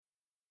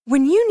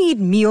When you need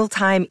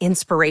mealtime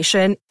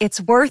inspiration,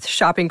 it's worth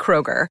shopping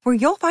Kroger, where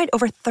you'll find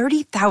over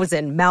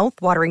 30,000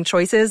 mouth-watering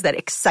choices that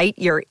excite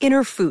your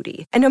inner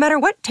foodie. And no matter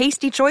what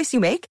tasty choice you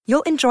make,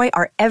 you'll enjoy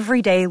our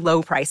everyday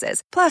low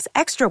prices, plus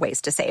extra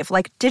ways to save,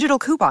 like digital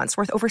coupons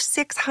worth over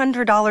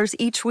 $600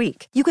 each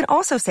week. You can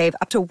also save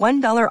up to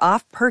 $1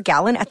 off per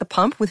gallon at the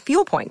pump with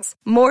fuel points.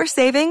 More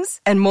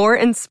savings and more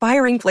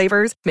inspiring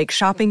flavors make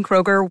shopping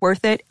Kroger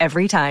worth it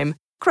every time.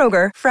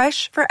 Kroger,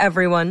 fresh for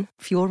everyone.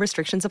 Fuel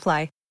restrictions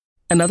apply.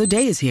 Another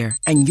day is here,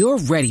 and you're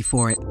ready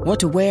for it. What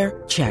to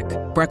wear? Check.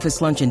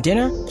 Breakfast, lunch, and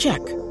dinner? Check.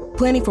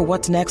 Planning for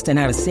what's next and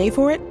how to save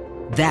for it?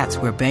 That's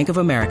where Bank of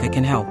America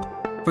can help.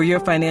 For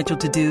your financial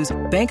to-dos,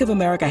 Bank of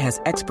America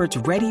has experts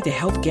ready to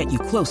help get you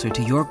closer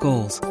to your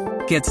goals.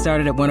 Get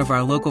started at one of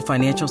our local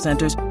financial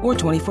centers or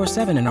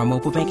 24/7 in our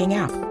mobile banking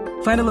app.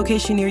 Find a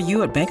location near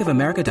you at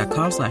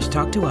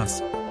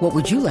bankofamerica.com/talktous. What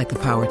would you like the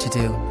power to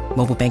do?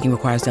 Mobile banking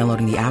requires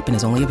downloading the app and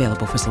is only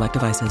available for select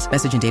devices.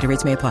 Message and data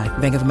rates may apply.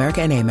 Bank of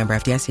America N.A., member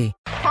FDIC.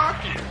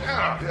 Hockey,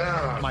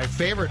 yeah. My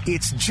favorite.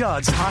 It's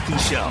Judd's Hockey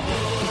Show.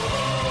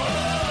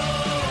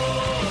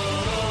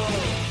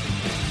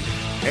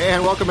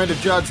 And welcome into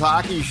Judd's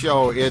Hockey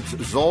Show. It's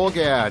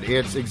Zolgad.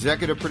 It's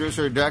executive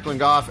producer Declan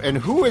Goff. And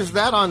who is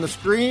that on the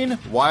screen?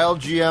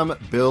 Wild GM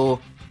Bill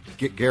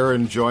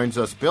Guerin joins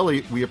us.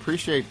 Billy, we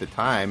appreciate the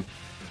time.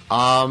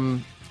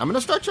 I'm going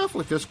to start you off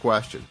with this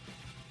question.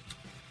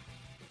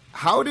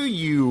 How do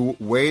you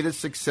weigh the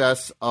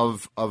success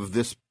of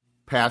this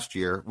past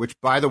year, which,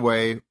 by the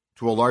way,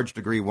 to a large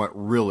degree went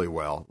really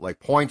well, like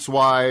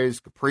points-wise,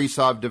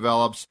 Kaprizov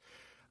develops,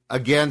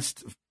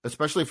 against,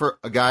 especially for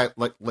a guy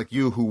like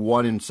you who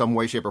won in some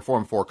way, shape, or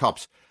form 4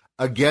 cups,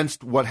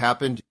 against what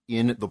happened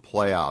in the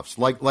playoffs?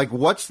 Like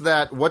what's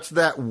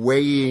that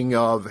weighing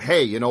of,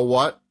 hey, you know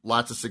what,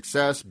 lots of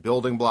success,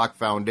 building block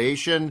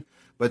foundation,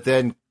 but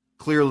then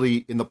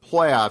clearly in the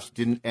playoffs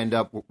didn't end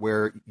up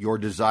where your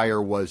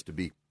desire was to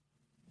be?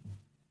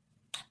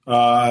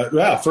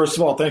 First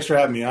of all, thanks for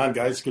having me on,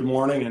 guys. Good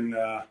morning. And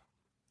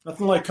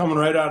nothing like coming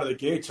right out of the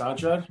gates, huh,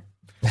 Judd?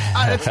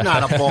 That's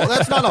not a ball.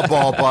 That's not a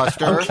ball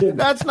buster.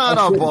 That's not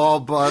a ball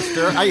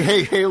buster.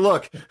 Hey,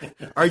 look.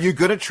 Are you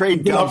going to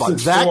trade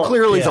Dumba? That 4.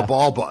 clearly is a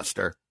ball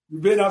buster.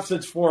 You've been up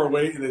since 4,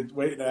 waiting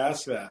to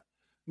ask that.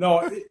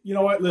 No, you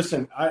know what?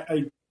 Listen,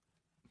 I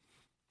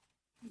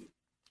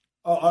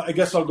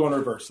guess I'll go in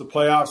reverse. The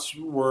playoffs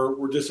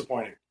were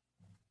disappointing.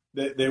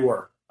 They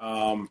were.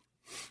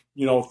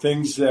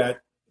 Things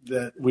that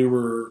we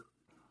were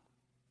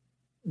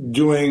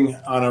doing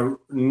on a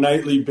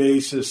nightly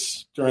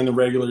basis during the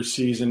regular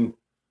season,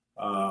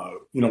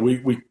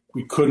 we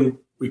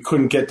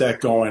couldn't get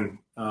that going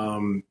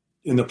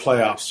in the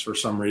playoffs for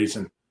some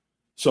reason.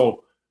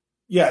 So,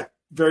 yeah,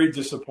 very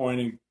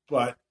disappointing.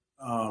 But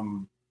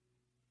after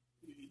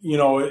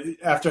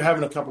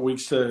having a couple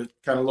weeks to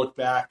kind of look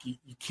back,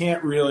 you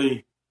can't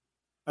really.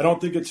 I don't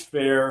think it's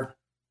fair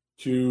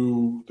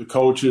to the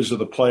coaches or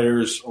the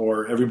players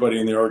or everybody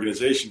in the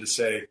organization to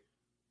say,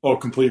 "Oh,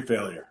 complete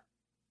failure."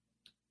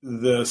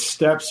 The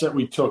steps that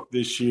we took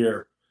this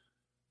year,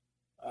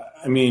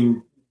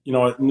 no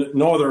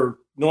other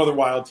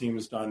Wild team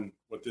has done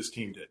what this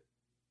team did.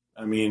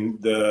 I mean,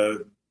 I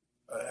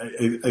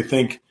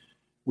think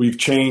we've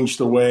changed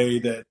the way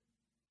that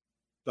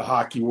the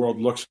hockey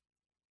world looks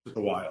at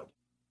the Wild,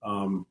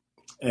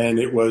 and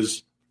it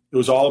was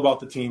all about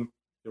the team.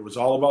 It was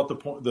all about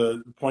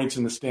the points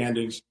in the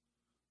standings,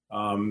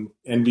 and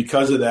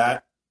because of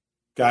that,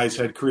 guys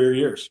had career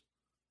years.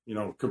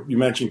 You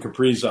mentioned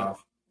Kaprizov.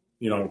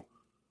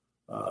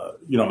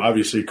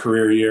 Obviously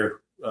career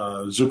year.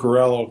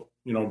 Zuccarello,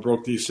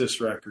 broke the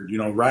assist record.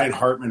 Ryan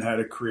Hartman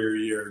had a career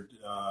year.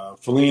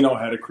 Foligno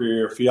had a career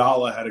year.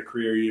 Fiala had a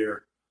career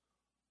year.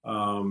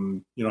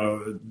 Freddie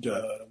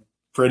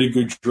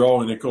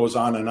Gaudreau, and it goes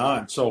on and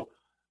on. So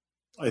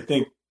I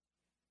think,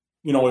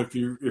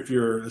 if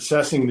you're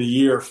assessing the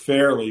year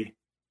fairly,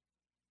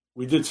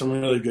 we did some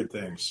really good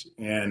things,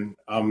 and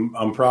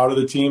I'm proud of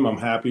the team. I'm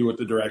happy with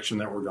the direction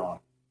that we're going.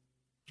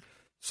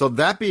 So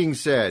that being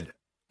said,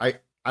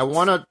 I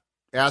want to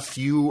ask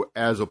you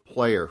as a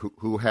player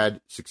who had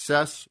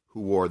success,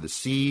 who wore the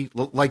C,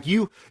 like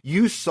you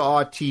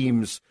saw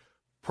teams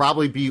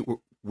probably be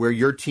where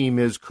your team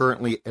is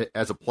currently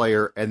as a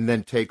player and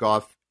then take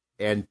off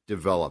and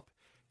develop.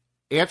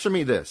 Answer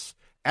me this.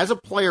 As a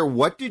player,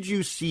 what did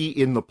you see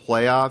in the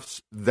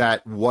playoffs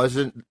that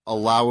wasn't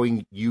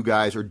allowing you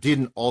guys or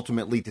didn't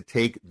ultimately to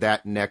take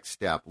that next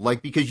step?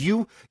 Like, because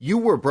you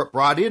were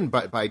brought in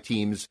by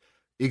teams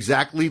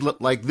exactly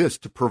like this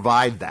to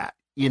provide that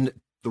in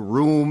the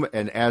room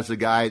and as a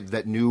guy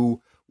that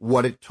knew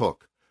what it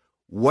took.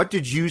 What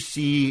did you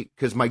see?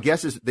 Because my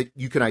guess is that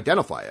you can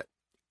identify it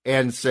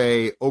and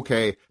say,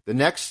 okay, the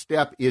next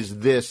step is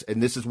this,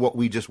 and this is what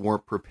we just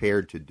weren't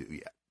prepared to do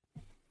yet.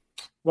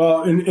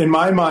 Well, in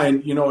my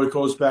mind, it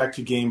goes back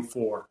to Game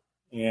 4,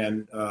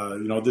 and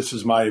this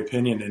is my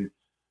opinion, and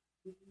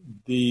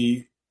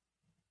the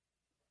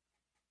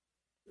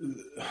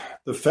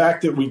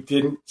fact that we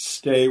didn't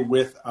stay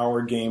with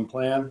our game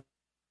plan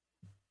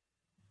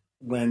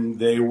when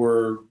they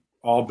were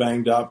all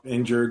banged up,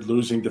 injured,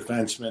 losing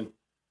defensemen.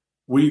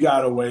 We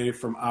got away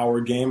from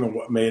our game and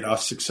what made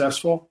us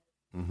successful,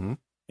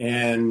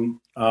 and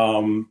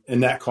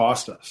that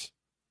cost us.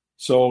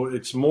 So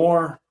it's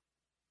more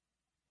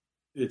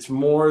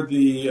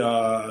the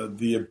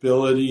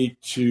ability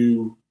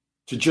to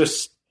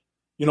just,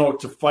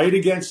 to fight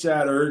against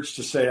that urge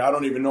to say, I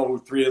don't even know who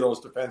three of those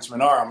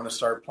defensemen are. I'm going to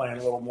start playing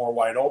a little more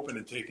wide open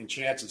and taking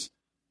chances.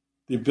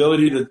 The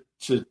ability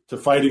to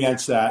fight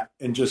against that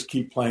and just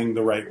keep playing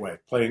the right way,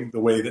 playing the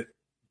way that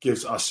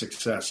gives us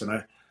success. And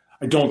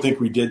I don't think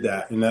we did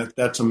that. And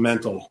that's a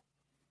mental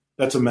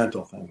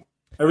thing.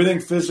 Everything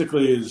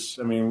physically is,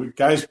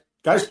 guys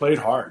played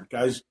hard.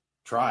 Guys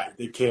tried.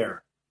 They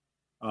care.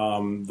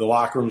 The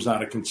locker room's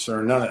not a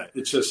concern. None of that.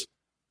 It's just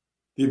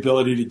the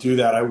ability to do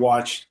that. I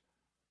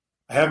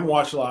haven't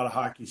watched a lot of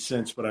hockey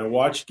since, but I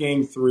watched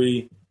Game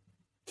 3,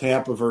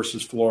 Tampa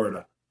versus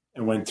Florida.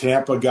 And when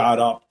Tampa got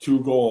up 2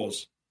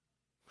 goals,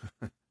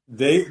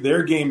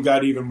 their game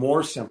got even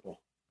more simple.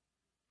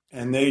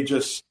 And they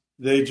just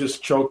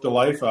choked the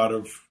life out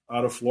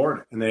of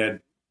Florida, and they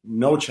had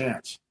no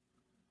chance.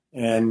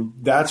 And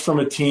that's from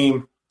a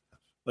team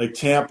like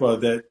Tampa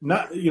that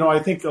I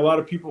think a lot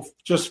of people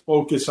just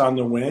focus on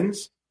the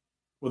wins.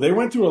 Well, they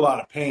went through a lot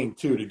of pain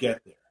too to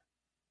get there.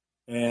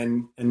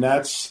 And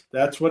that's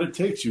what it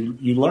takes. You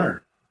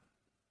learn.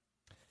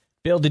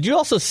 Bill, did you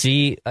also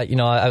see,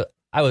 I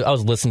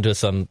was listening to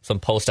some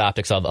post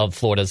optics of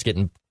Florida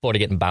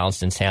getting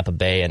bounced in Tampa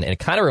Bay, and it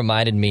kind of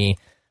reminded me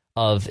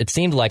of, it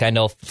seemed like, I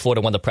know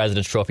Florida won the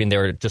President's Trophy and they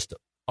were just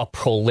a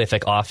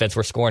prolific offense.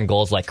 We're scoring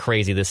goals like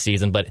crazy this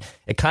season, but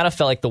it kind of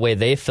felt like the way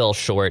they fell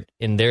short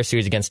in their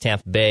series against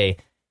Tampa Bay,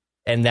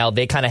 and now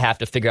they kind of have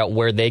to figure out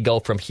where they go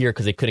from here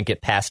because they couldn't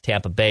get past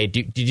Tampa Bay.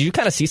 Did you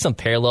kind of see some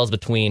parallels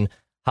between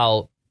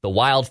how the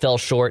Wild fell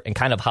short and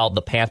kind of how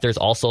the Panthers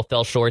also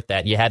fell short,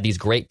 that you had these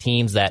great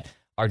teams that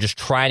are just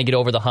trying to get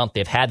over the hump?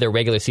 They've had their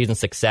regular season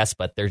success,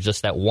 but there's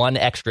just that one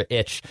extra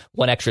itch,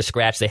 one extra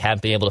scratch they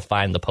haven't been able to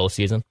find in the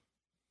postseason.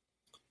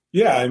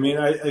 Yeah,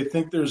 I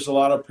think there's a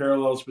lot of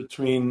parallels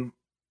between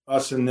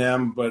us and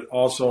them, but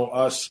also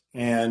us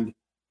and,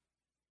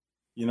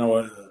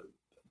 a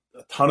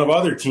ton of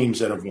other teams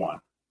that have won.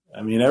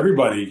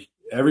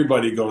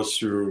 Everybody goes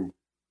through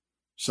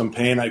some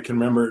pain. I can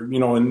remember,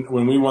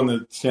 when we won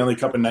the Stanley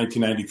Cup in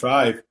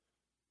 1995,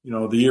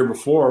 the year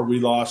before, we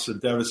lost a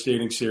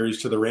devastating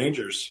series to the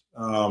Rangers,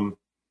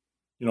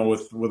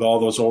 with all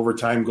those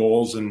overtime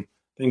goals and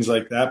things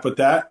like that. But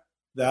that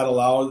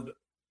allowed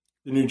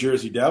the New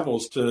Jersey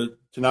Devils to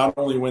not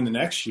only win the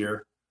next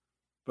year,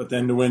 but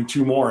then to win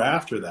 2 more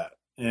after that.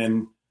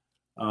 And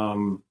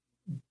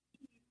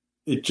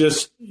you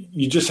just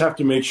have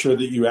to make sure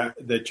that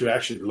you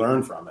actually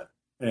learn from it,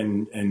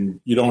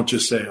 and you don't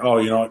just say,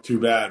 oh, too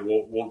bad,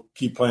 we'll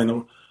keep playing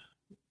them.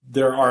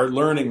 There are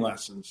learning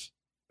lessons,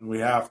 and we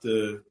have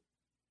to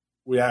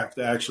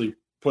actually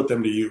put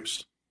them to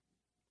use.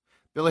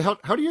 Billy,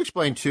 how do you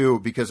explain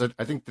too? Because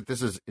I think that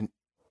this is an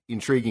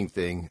intriguing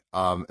thing.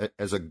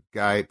 As a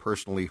guy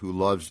personally who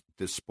loves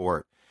this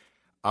sport,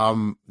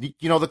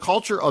 the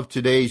culture of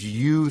today's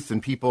youth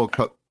and people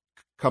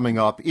coming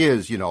up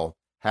is,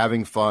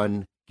 having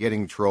fun,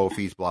 getting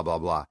trophies, blah blah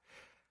blah.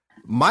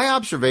 My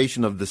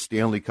observation of the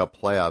Stanley Cup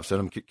playoffs, and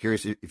I'm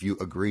curious if you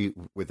agree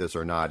with this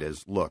or not,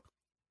 is look,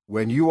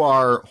 when you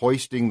are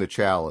hoisting the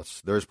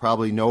chalice, there's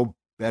probably no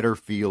better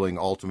feeling,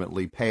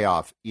 ultimately,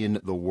 payoff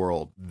in the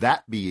world.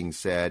 That being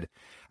said,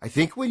 I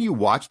think when you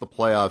watch the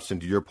playoffs,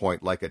 and to your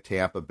point, like a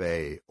Tampa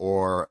Bay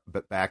or,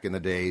 but back in the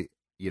day,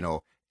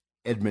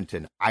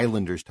 Edmonton,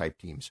 Islanders type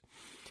teams,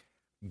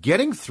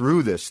 getting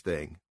through this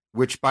thing,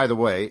 which, by the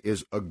way,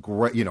 is a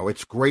great,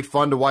 it's great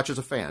fun to watch as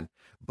a fan,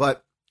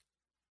 but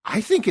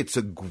I think it's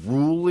a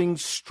grueling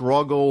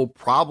struggle.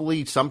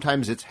 Probably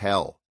sometimes it's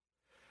hell.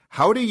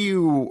 How do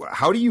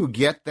you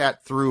get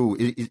that through?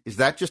 Is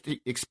that just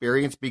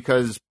experience?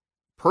 Because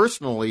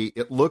personally,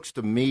 it looks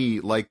to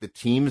me like the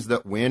teams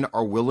that win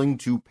are willing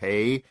to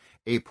pay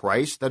a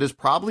price that is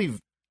probably,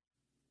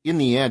 in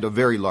the end, a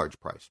very large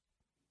price.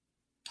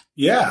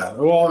 Yeah,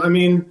 well,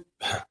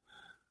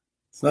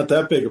 it's not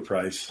that big a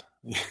price.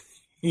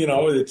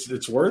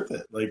 It's worth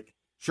it. Like,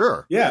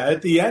 sure. Yeah,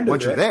 at the end of it.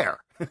 Once you're there.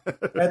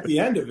 At the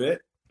end of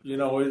it,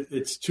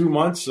 it's 2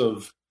 months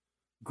of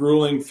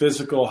grueling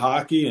physical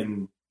hockey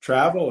and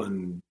travel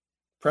and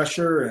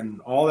pressure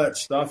and all that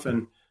stuff,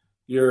 and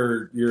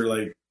you're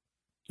like,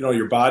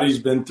 your body's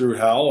been through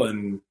hell,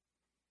 and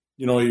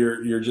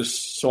you're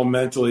just so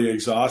mentally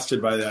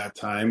exhausted by that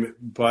time,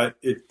 but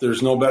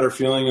there's no better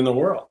feeling in the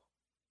world.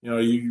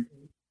 You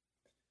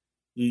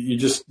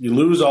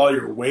lose all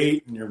your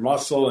weight and your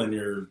muscle, and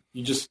you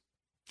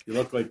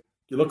look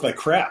like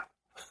crap.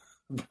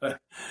 But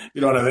you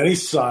don't have any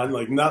sun,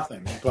 like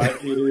nothing, but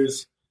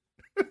it's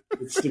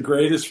the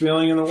greatest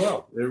feeling in the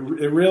world.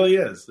 It really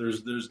is.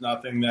 There's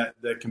nothing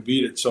that can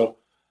beat it. So,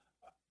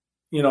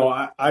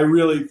 I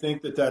really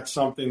think that that's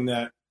something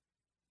that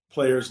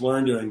players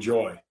learn to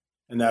enjoy.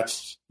 And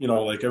that's,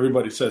 like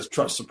everybody says,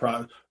 trust the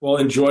process. Well,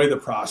 enjoy the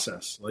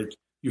process. Like,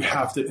 you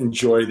have to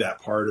enjoy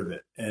that part of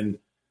it. And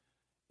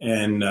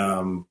And,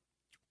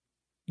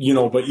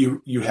 but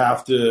you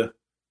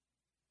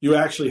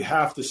actually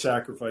have to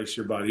sacrifice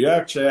your body. You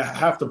actually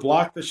have to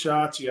block the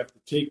shots. You have to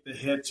take the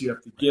hits. You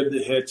have to give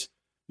the hits.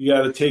 You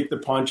got to take the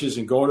punches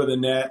and go to the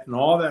net and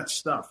all that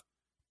stuff.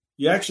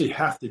 You actually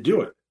have to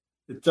do it.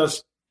 It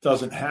just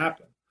doesn't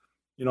happen.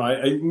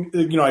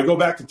 I go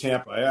back to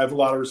Tampa. I have a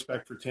lot of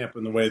respect for Tampa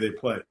and the way they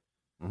play.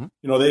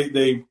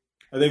 Mm-hmm.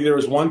 I think there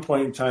was one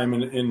point in time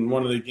in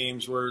one of the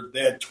games where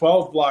they had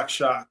 12 block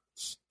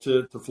shots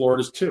to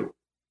Florida's 2.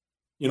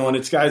 And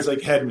it's guys like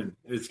Hedman,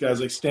 it's guys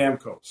like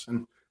Stamkos,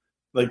 and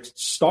like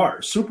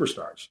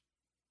superstars.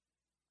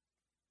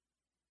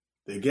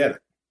 They get it.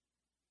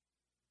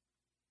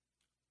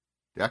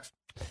 Dex?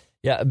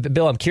 Yeah,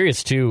 Bill, I'm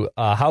curious too.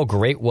 How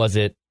great was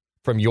it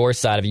from your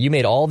side of it? You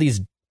made all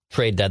these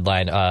trade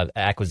deadline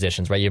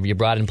acquisitions, right? You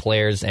brought in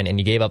players and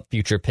you gave up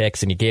future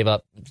picks and you gave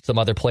up some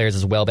other players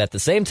as well. But at the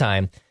same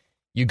time,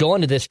 you go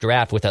into this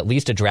draft with at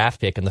least a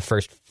draft pick in the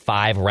first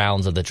 5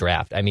 rounds of the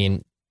draft. I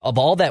mean, of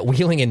all that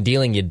wheeling and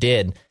dealing you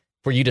did,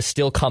 for you to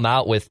still come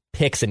out with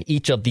picks in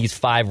each of these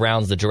 5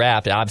 rounds of the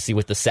draft, and obviously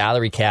with the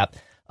salary cap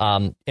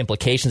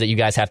implications that you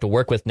guys have to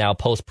work with now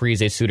post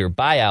Parise Suter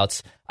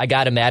buyouts, I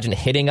got to imagine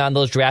hitting on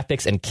those draft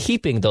picks and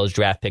keeping those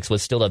draft picks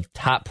was still a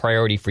top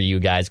priority for you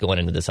guys going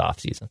into this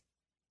offseason.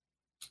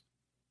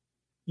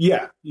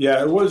 Yeah,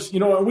 it was.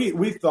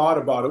 We thought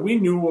about it. We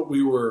knew what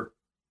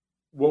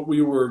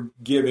we were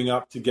giving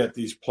up to get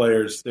these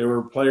players. They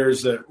were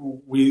players that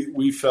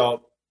we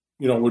felt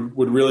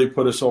would really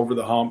put us over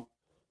the hump.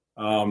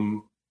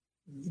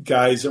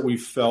 Guys that we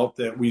felt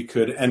that we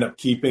could end up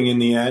keeping in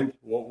the end.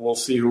 We'll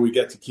see who we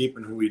get to keep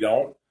and who we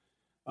don't.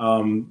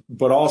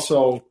 But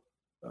also,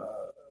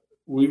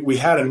 we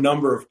had a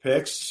number of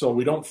picks, so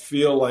we don't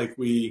feel like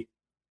we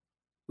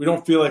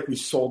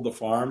sold the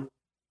farm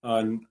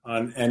on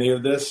any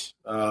of this.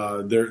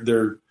 And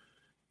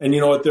you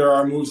know what? There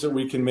are moves that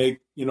we can make,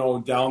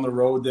 down the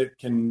road that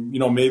can,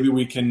 maybe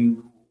we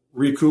can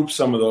recoup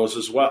some of those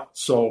as well.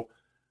 So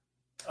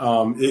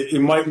it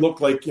might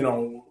look like,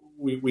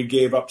 we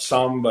gave up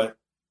some, but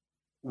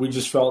we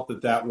just felt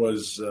that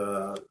was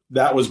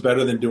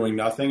better than doing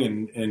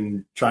nothing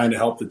and trying to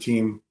help the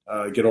team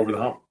get over the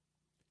hump.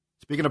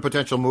 Speaking of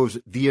potential moves,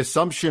 the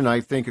assumption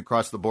I think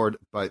across the board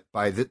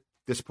by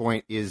this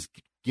point is,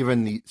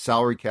 given the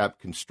salary cap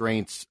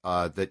constraints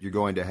that you're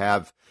going to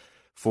have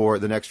for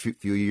the next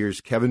few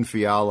years, Kevin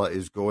Fiala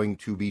is going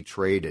to be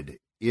traded.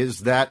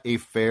 Is that a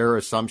fair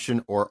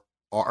assumption, or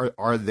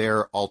are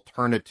there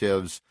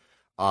alternatives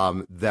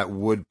that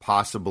would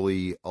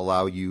possibly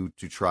allow you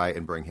to try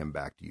and bring him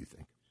back, do you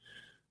think?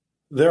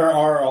 There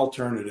are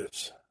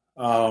alternatives.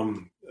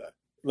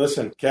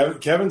 Listen,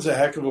 Kevin's a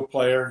heck of a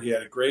player. He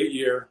had a great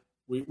year.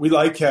 We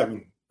like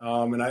Kevin.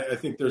 And I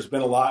think there's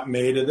been a lot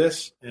made of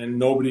this, and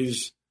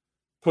nobody's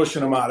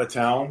pushing him out of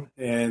town.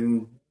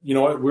 And you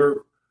know what?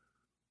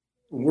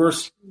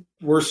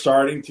 We're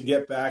starting to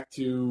get back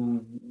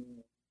to,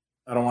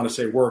 I don't want to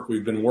say work.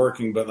 We've been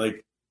working, but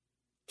like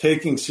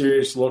taking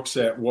serious looks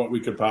at what we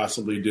could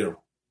possibly do.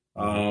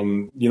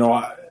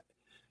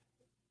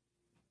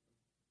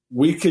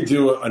 We could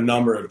do a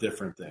number of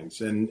different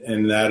things,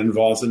 and that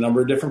involves a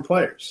number of different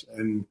players.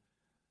 And,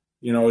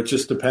 it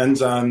just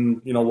depends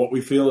on, what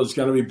we feel is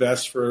going to be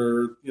best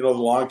for, the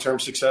long-term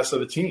success of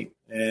the team.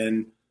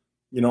 And,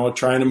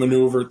 trying to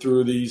maneuver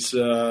through these,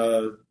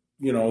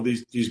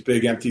 these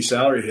big empty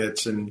salary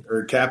hits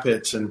or cap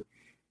hits. And,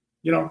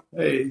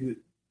 hey,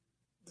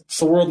 it's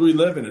the world we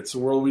live in. It's the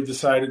world we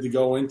decided to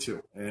go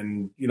into.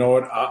 And you know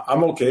what?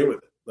 I'm okay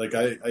with it. Like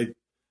I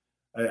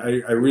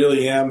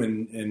really am.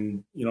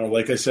 And,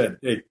 like I said,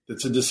 hey,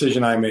 it's a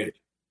decision I made.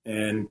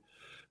 And,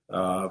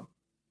 but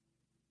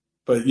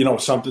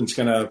something's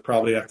going to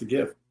probably have to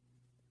give.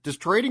 Does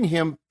trading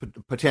him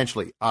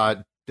potentially,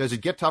 does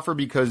it get tougher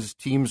because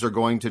teams are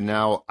going to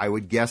now, I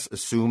would guess,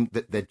 assume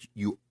that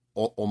you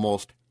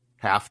almost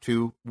have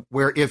to,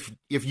 where if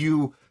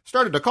you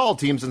started to call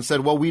teams and said,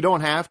 well, we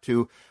don't have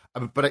to,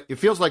 but it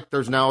feels like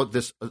there's now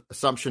this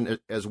assumption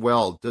as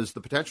well. Does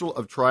the potential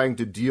of trying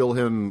to deal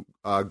him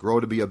grow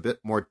to be a bit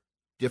more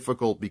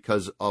difficult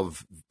because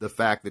of the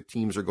fact that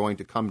teams are going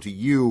to come to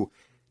you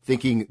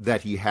thinking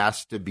that he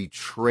has to be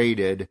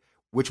traded,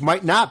 which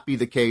might not be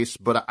the case,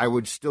 but I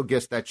would still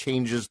guess that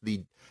changes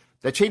the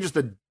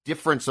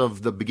difference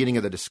of the beginning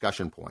of the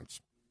discussion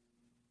points.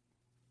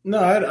 No,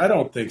 I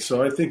don't think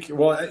so. I think,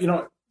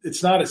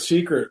 it's not a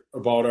secret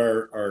about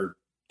our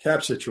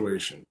cap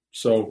situation.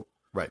 So,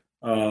 right.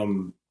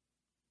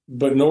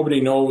 But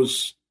nobody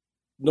knows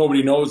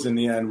in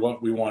the end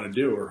what we want to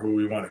do or who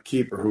we want to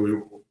keep or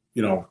who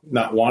we,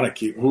 not want to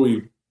keep, who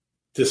we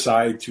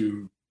decide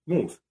to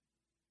move.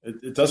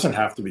 It doesn't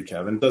have to be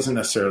Kevin. It doesn't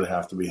necessarily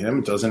have to be him.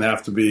 It doesn't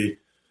have to be,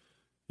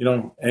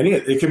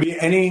 it could be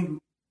any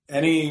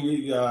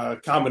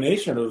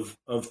combination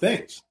of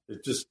things.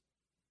 It just,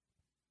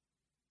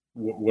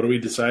 what do we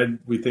decide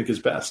we think is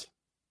best?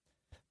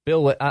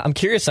 Bill, I'm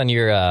curious on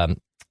your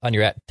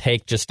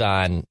take just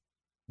on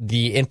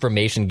the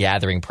information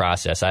gathering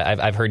process.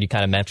 I've heard you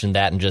kind of mention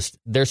that, and just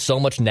there's so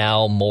much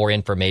now more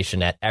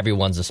information at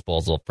everyone's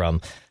disposal,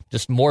 from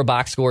just more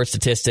box score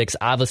statistics,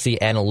 obviously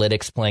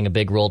analytics playing a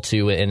big role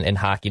too in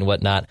hockey and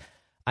whatnot.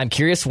 I'm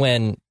curious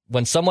when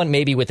someone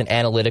maybe with an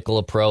analytical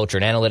approach or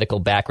an analytical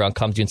background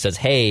comes to you and says,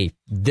 hey,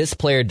 this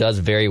player does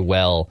very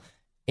well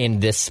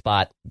in this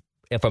spot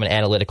from an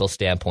analytical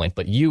standpoint,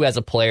 but you as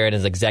a player and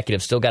as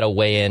executive still got to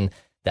weigh in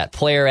that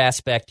player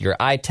aspect, your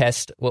eye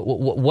test.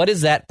 What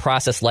is that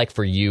process like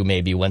for you,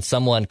 maybe, when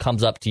someone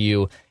comes up to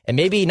you and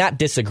maybe not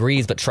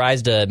disagrees, but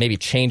tries to maybe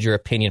change your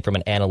opinion from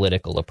an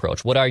analytical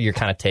approach? What are your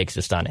kind of takes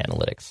just on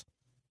analytics?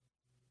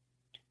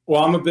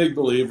 Well, I'm a big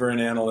believer in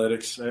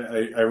analytics.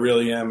 I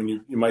really am. And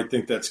you might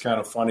think that's kind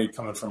of funny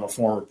coming from a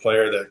former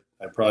player that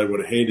I probably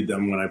would have hated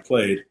them when I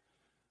played.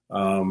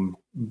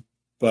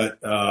 But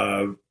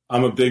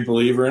I'm a big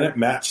believer in it.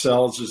 Matt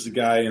Sells is the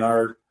guy in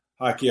our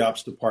hockey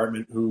ops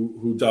department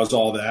who does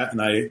all that.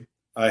 And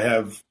I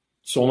have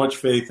so much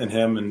faith in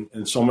him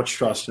and so much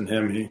trust in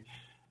him.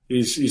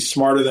 He's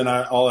smarter than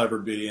I'll ever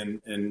be.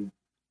 And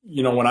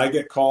you know, when I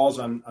get calls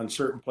on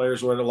certain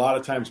players, a lot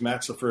of times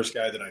Matt's the first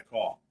guy that I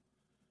call.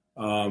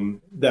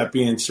 That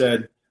being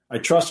said, I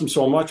trust him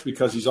so much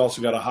because he's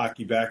also got a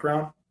hockey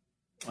background,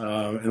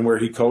 and where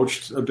he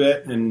coached a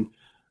bit, and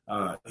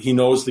he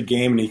knows the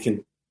game and he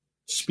can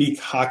speak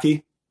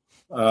hockey.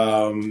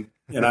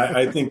 And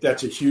I think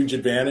that's a huge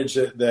advantage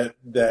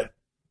that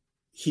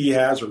he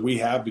has, or we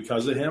have,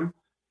 because of him.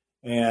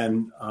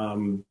 And,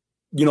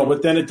 you know,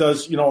 but then it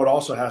does, you know, it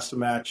also has to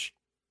match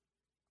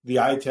the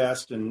eye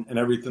test and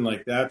everything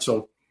like that.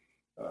 So,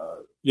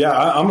 yeah,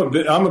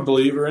 I'm a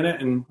believer in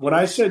it. And when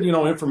I said, you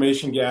know,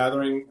 information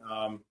gathering,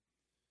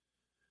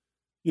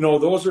 you know,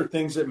 those are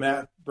things that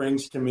Matt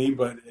brings to me.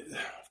 But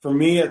for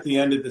me, at the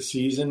end of the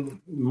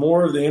season,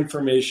 more of the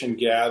information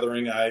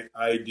gathering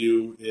I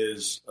do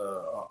is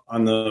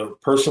on the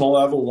personal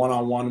level,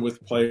 one-on-one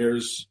with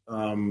players.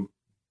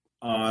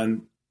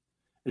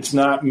 It's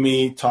not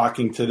me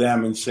talking to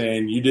them and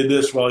saying, you did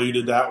this well, you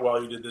did that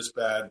well, you did this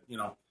bad. You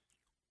know,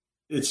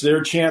 it's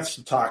their chance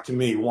to talk to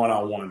me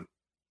one-on-one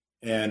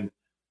and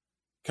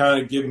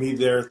kind of give me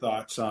their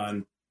thoughts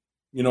on,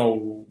 you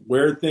know,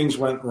 where things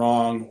went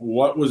wrong,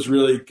 what was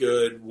really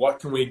good, what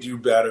can we do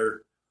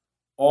better,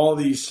 all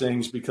these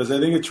things, because I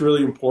think it's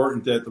really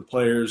important that the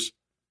players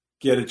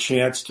get a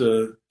chance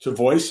to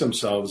voice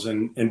themselves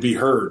and be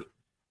heard.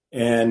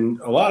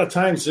 And a lot of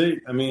times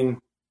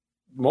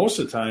most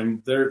of the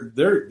time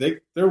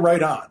they're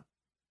right on.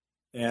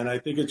 And I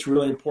think it's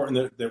really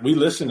important that we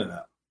listen to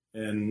them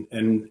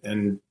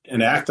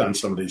and act on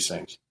some of these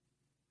things.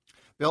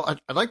 Bill,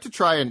 I'd like to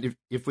try and,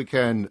 if we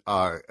can,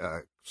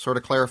 sort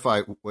of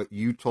clarify what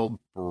you told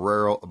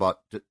Barreiro about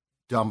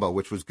Dumba,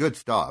 which was good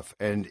stuff,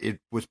 and it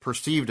was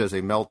perceived as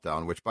a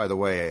meltdown, which, by the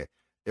way,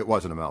 it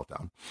wasn't a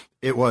meltdown.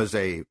 It was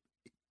a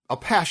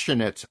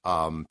passionate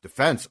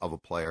defense of a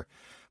player.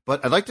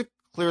 But I'd like to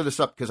clear this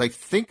up, because I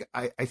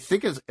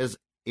think as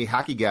a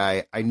hockey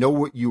guy, I know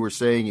what you were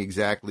saying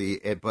exactly,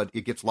 but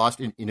it gets lost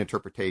in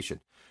interpretation.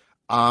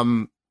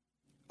 A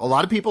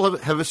lot of people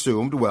have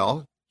assumed,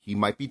 well, he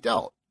might be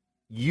dealt.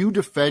 You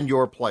defend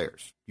your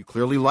players. You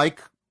clearly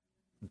like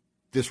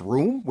this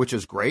room, which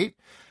is great.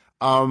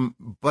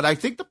 But I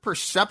think the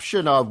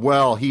perception of,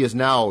 well, he is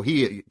now,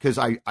 because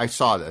I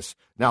saw this.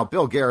 Now,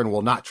 Bill Guerin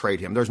will not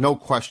trade him. There's no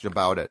question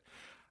about it.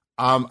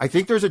 I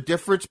think there's a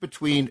difference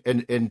between,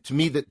 and to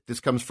me that this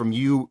comes from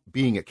you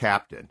being a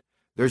captain,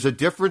 there's a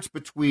difference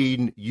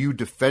between you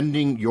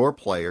defending your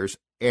players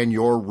and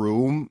your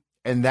room,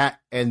 and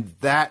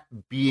that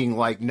being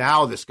like,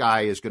 now this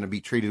guy is going to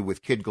be treated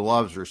with kid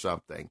gloves or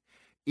something.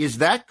 Is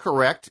that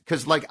correct?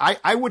 Because, like,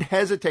 I would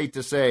hesitate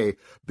to say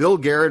Bill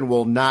Guerin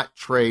will not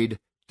trade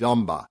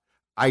Dumba.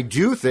 I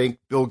do think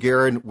Bill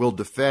Guerin will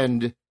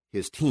defend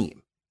his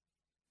team.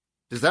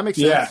 Does that make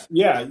sense?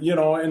 Yeah. You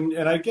know,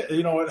 and I get,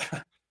 you know what,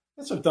 I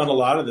guess I've done a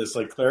lot of this,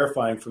 like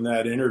clarifying from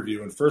that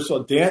interview. And first of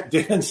all,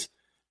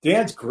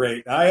 Dan's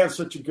great. I have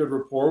such a good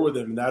rapport with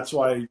him. And that's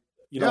why,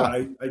 you know,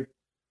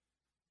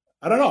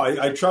 I don't know.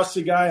 I trust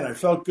the guy and I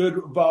felt good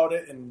about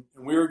it. And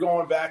we were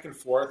going back and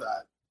forth.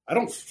 I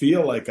don't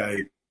feel like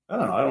I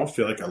don't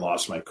feel like I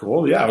lost my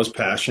cool. Yeah, I was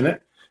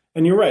passionate.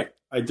 And you're right.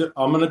 I'm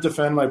going to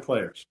defend my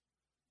players.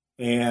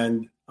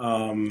 And,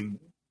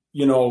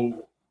 you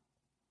know,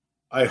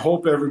 I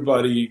hope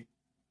everybody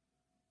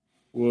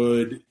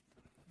would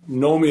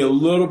know me a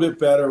little bit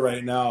better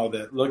right now,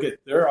 that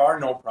there are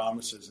no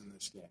promises in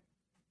this game.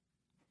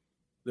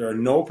 There are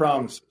no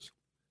promises.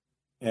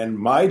 And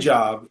my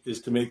job is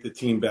to make the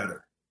team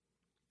better.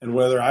 And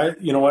whether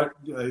you know what,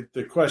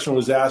 the question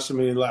was asked to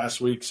me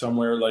last week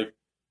somewhere, like,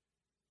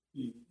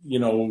 you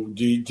know,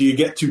 do you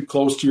get too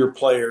close to your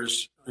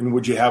players and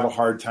would you have a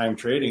hard time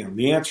trading them?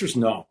 The answer is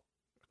no.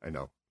 I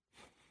know.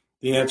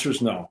 The answer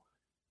is no.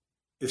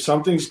 If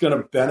something's going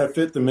to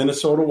benefit the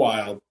Minnesota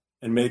Wild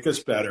and make us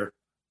better,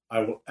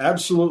 I will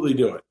absolutely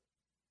do it.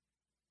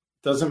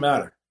 Doesn't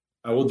matter.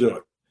 I will do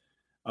it.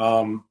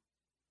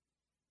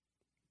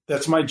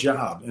 That's my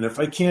job. And if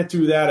I can't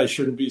do that, I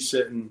shouldn't be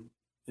sitting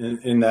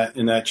in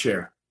that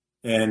chair.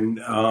 And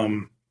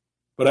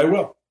but I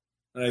will.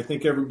 And I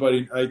think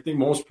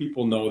most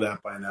people know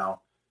that by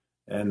now.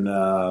 And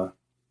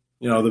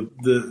you know,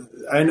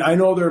 I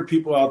know there are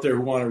people out there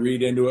who want to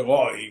read into it.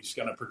 Oh, he's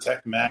going to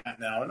protect Matt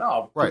now.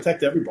 No,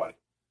 protect everybody.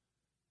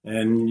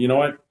 And you know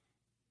what?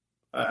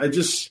 I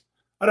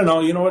don't know.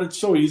 You know what? It's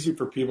so easy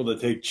for people to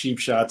take cheap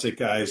shots at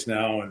guys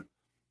now. And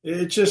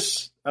it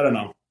just, I don't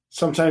know.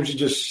 Sometimes you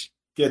just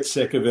get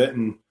sick of it.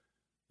 And,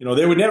 you know,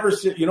 they would never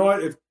say, you know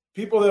what? If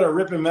people that are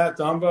ripping Matt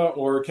Dumba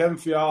or Kevin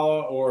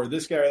Fiala or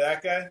this guy or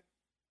that guy,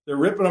 they're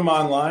ripping them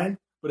online.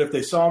 But if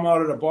they saw him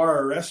out at a bar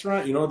or a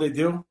restaurant, you know what they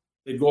do?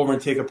 They'd go over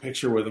and take a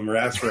picture with him or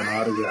ask for an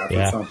autograph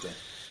or something.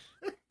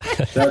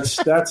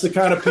 That's the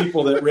kind of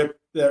people that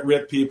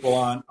rip people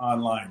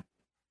online.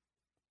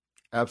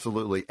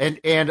 Absolutely. And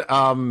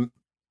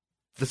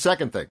the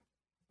second thing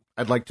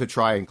I'd like to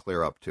try and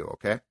clear up too,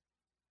 okay?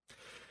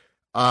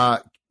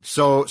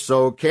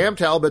 So Cam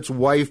Talbot's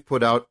wife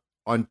put out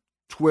on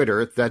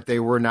Twitter that they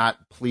were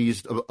not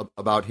pleased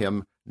about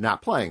him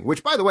not playing,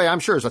 which, by the way, I'm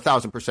sure is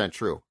 1,000%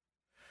 true.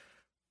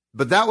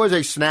 But that was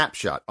a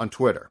snapshot on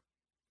Twitter.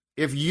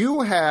 If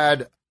you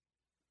had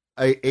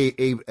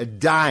a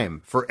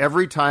dime for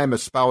every time a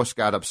spouse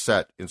got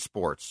upset in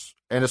sports,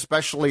 and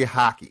especially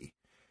hockey,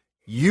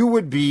 you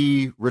would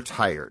be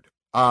retired.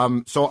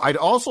 So I'd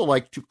also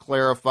like to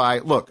clarify,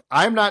 look,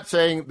 I'm not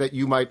saying that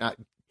you might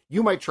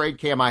trade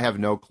Cam. I have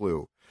no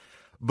clue.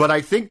 But I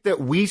think that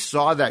we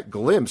saw that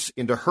glimpse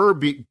into her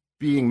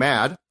being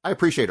mad. I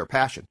appreciate her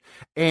passion.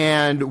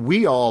 And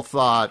we all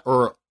thought,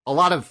 or a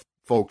lot of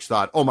folks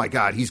thought, oh my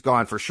God, he's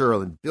gone for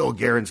sure. And Bill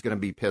Guerin's going to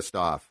be pissed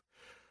off.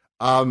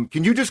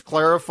 Can you just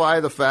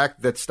clarify the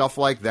fact that stuff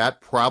like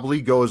that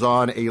probably goes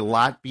on a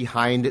lot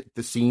behind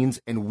the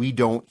scenes and we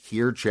don't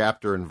hear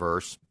chapter and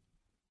verse?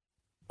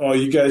 Oh,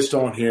 you guys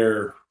don't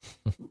hear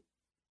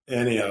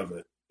any of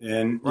it.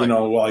 And, you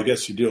know, well, I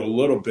guess you do a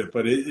little bit,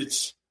 but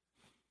it's,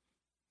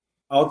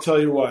 I'll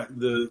tell you what,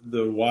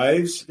 the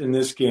wives in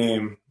this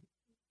game,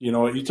 you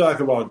know, you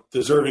talk about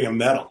deserving a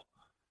medal.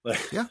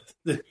 Like, yeah.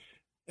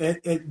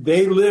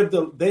 They live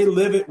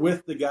it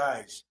with the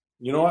guys.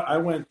 You know what? I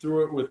went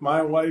through it with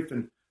my wife,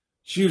 and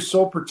she was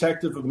so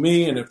protective of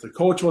me. And if the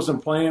coach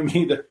wasn't playing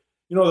me,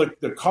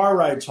 the car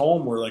rides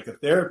home were like a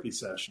therapy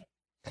session.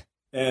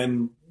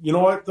 And you know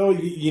what? Though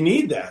you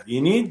need that.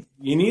 You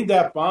need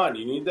that bond.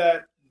 You need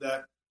that.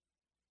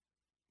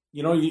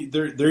 You know,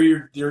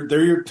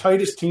 they're your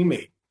tightest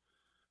teammate.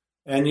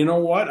 And you know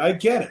what? I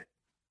get it.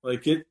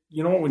 Like it.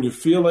 You know, when you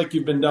feel like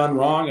you've been done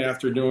wrong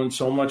after doing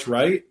so much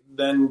right,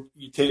 then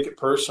you take it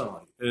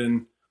personally.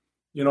 And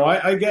you know,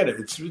 I get it.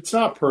 It's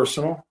not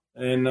personal.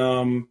 And,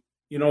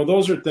 you know,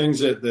 those are things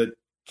that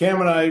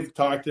Cam and I have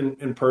talked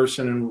in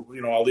person, and,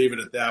 you know, I'll leave it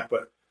at that.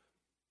 But,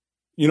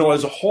 you know,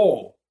 as a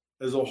whole,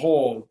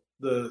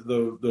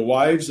 the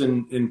wives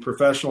in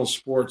professional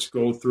sports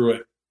go through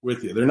it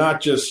with you. They're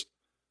not just,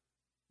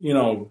 you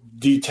know,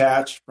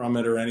 detached from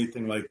it or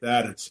anything like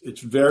that.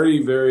 It's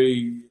very,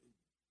 very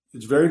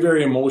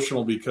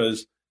emotional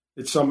because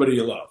it's somebody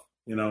you love.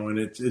 You know, and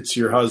it's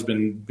your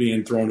husband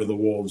being thrown to the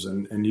wolves,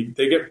 and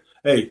they get,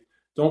 hey,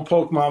 don't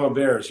poke mama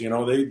bears. You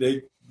know,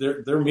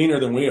 they're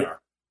meaner than we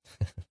are.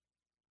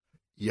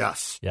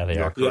 Yes. Yeah, they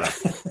are. Correct.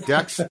 Yeah.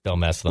 Dex, don't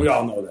mess with them. We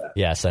all know that.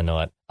 Yes, I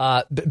know it.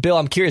 Bill,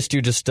 I'm curious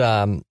too. Just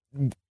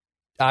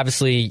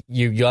obviously,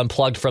 you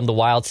unplugged from the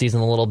Wild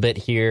season a little bit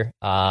here,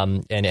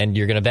 and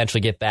you're going to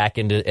eventually get back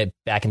into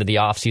the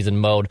off season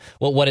mode.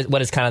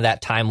 What is kind of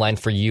that timeline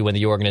for you and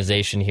the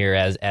organization here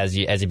as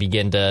you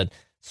begin to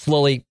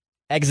slowly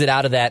exit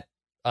out of that,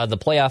 the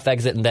playoff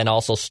exit, and then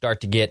also start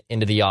to get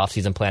into the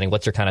offseason planning?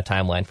 What's your kind of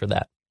timeline for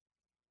that?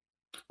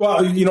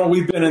 Well, you know,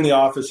 we've been in the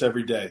office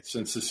every day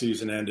since the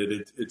season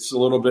ended. It's a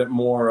little bit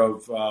more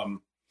of,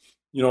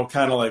 you know,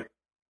 kind of like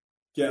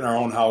getting our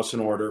own house in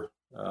order,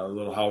 a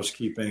little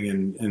housekeeping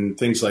and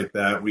things like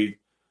that. We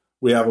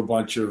have a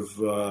bunch of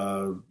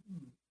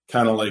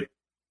kind of like,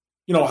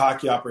 you know,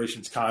 hockey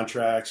operations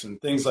contracts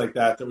and things like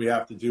that we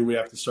have to do. We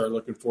have to start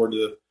looking forward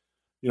to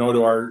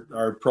to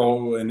our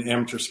pro and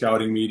amateur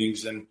scouting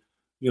meetings. And,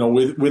 you know,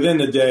 within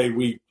the day,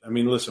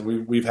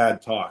 we've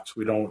had talks.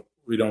 We don't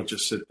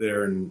just sit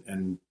there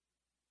and,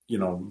 you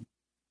know,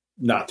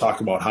 not talk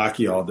about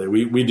hockey all day.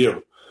 We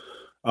do.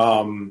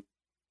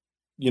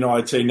 You know,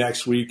 I'd say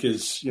next week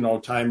is, you know,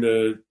 time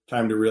to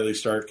really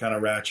start kind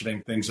of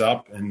ratcheting things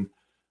up and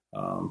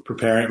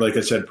preparing, like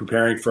I said,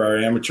 preparing for our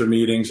amateur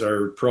meetings,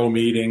 our pro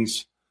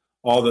meetings,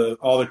 all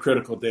the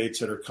critical dates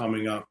that are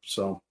coming up.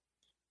 So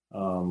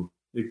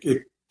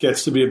it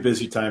gets to be a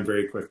busy time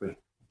very quickly.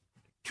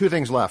 Two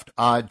things left.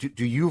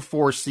 Do you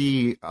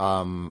foresee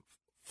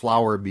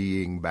Flower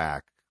being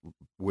back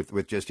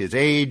with just his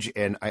age?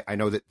 And I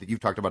know that you've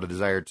talked about a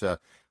desire to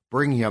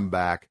bring him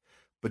back,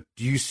 but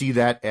do you see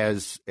that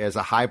as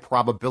a high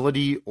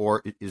probability,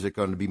 or is it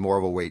going to be more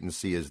of a wait and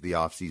see as the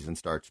off season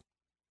starts?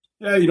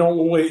 Yeah, you know,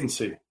 we'll wait and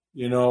see.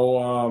 You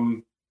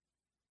know,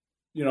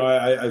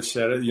 I've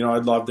said it. You know,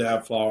 I'd love to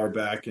have Flower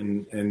back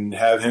and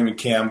have him and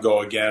Cam go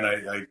again.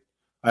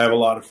 I have a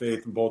lot of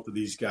faith in both of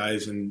these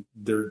guys, and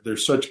they're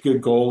such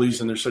good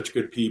goalies and they're such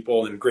good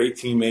people and great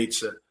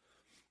teammates that,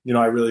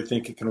 I really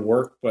think it can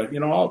work. But,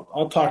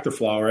 I'll talk to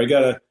Flower.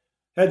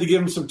 Had to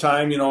give him some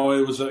time. It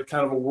was a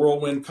kind of a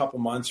whirlwind couple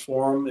months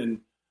for him,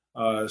 and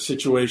a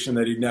situation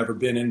that he'd never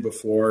been in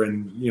before.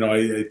 And,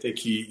 I think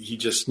he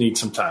just needs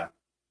some time.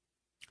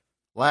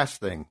 Last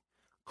thing,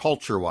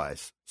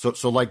 culture-wise.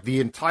 So like the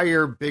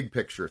entire big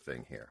picture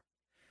thing here.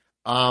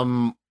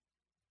 On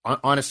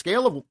a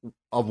scale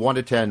of 1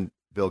 to 10,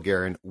 Bill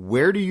Guerin,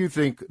 where do you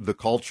think the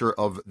culture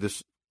of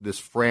this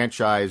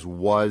franchise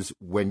was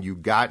when you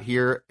got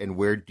here, and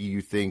where do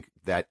you think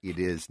that it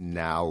is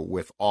now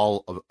with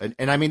all of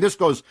and I mean this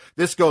goes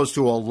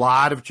to a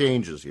lot of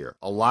changes here.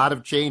 A lot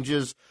of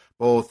changes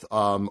both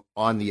on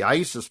the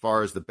ice as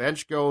far as the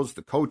bench goes,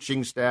 the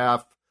coaching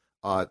staff,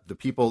 the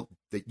people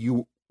that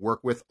you work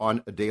with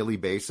on a daily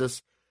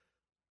basis.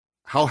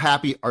 How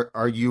happy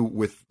are you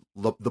with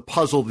the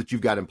puzzle that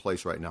you've got in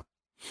place right now?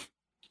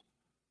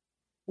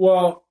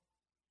 Well,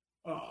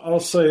 I'll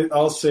say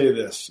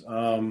this.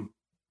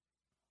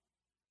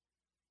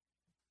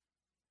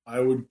 I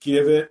would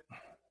give it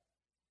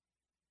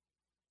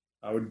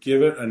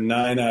a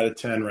 9 out of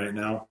 10 right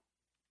now.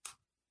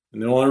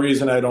 And the only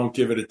reason I don't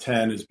give it a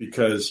 10 is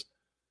because,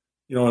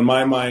 in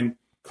my mind,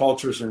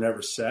 cultures are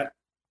never set.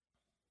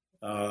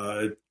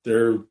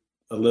 They're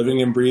a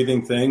living and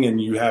breathing thing,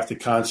 and you have to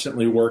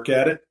constantly work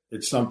at it.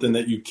 It's something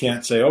that you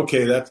can't say,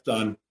 okay, that's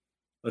done,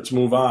 let's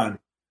move on.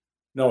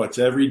 No, it's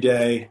every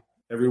day,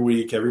 every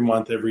week, every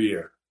month, every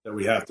year that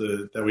we have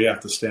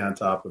to stay on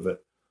top of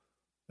it.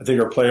 I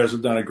think our players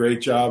have done a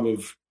great job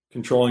of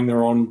controlling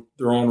their own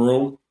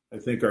room. I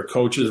think our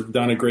coaches have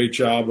done a great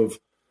job of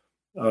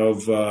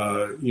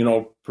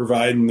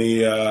providing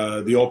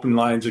the open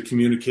lines of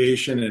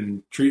communication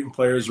and treating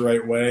players the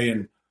right way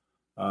and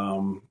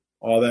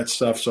all that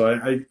stuff.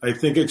 So I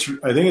think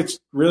it's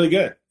really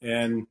good.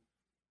 And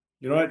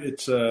you know what?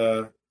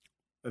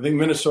 I think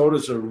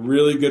Minnesota's a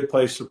really good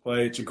place to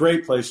play. It's a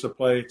great place to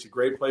play. It's a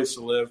great place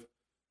to live.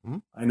 Mm-hmm.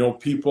 I know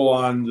people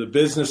on the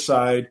business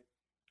side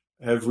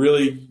have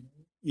really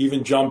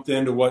even jumped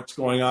into what's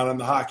going on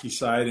the hockey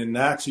side, and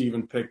that's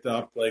even picked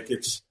up. Like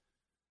it's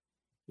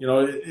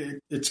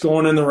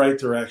going in the right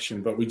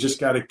direction, but we just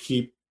got to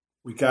keep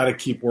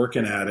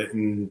working at it,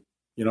 and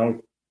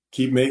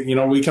keep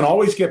making. We can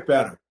always get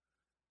better,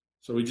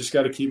 so we just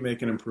got to keep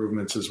making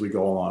improvements as we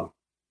go along.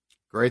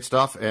 Great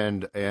stuff,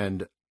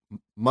 and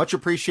much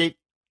appreciate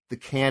the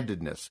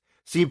candidness.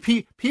 See,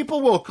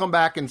 people will come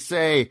back and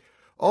say,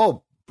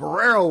 "Oh,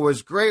 Barreiro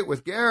was great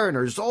with Guerin,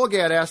 or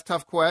Zulgad asked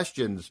tough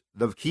questions."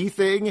 The key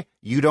thing,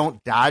 you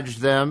don't dodge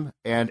them.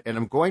 And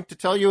I'm going to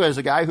tell you, as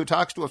a guy who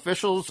talks to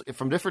officials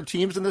from different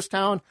teams in this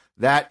town,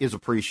 that is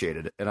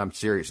appreciated. And I'm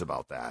serious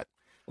about that.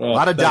 Well, a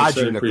lot of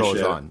dodging that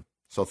goes on.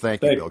 So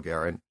thank you, Bill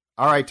Guerin.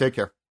 All right, take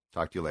care.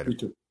 Talk to you later. You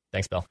too.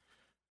 Thanks, Bill.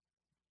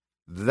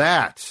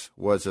 That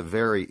was a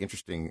very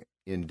interesting,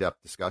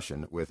 in-depth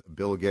discussion with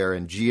Bill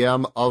Guerin,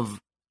 GM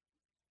of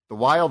the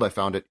Wild. I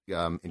found it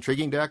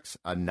intriguing, Dex.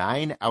 A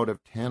 9 out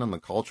of 10 on the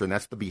culture, and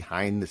that's the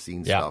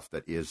behind-the-scenes stuff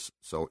that is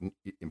so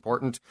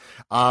important.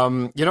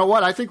 You know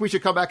what? I think we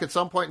should come back at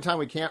some point in time.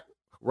 We can't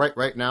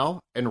right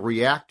now and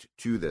react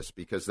to this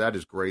because that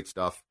is great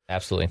stuff.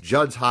 Absolutely.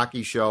 Judd's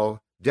Hockey Show.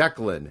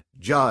 Declan,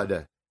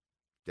 Judd.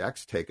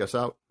 Dex, take us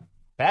out.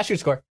 Fast shoot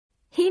score.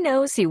 He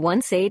knows you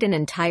once ate an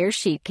entire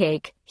sheet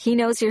cake. He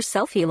knows your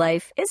selfie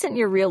life isn't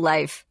your real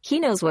life. He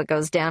knows what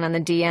goes down on the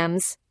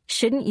DMs.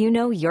 Shouldn't you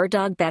know your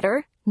dog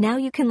better? Now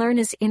you can learn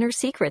his inner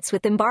secrets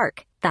with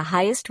Embark, the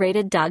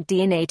highest-rated dog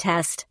DNA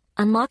test.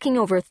 Unlocking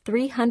over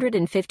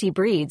 350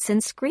 breeds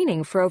and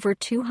screening for over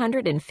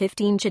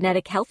 215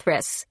 genetic health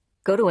risks.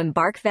 Go to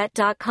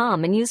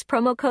EmbarkVet.com and use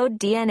promo code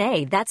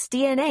DNA, that's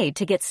DNA,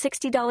 to get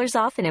 $60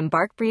 off an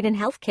Embark Breed and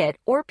Health Kit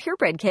or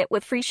Purebred Kit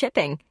with free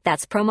shipping.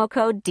 That's promo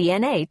code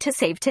DNA to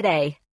save today.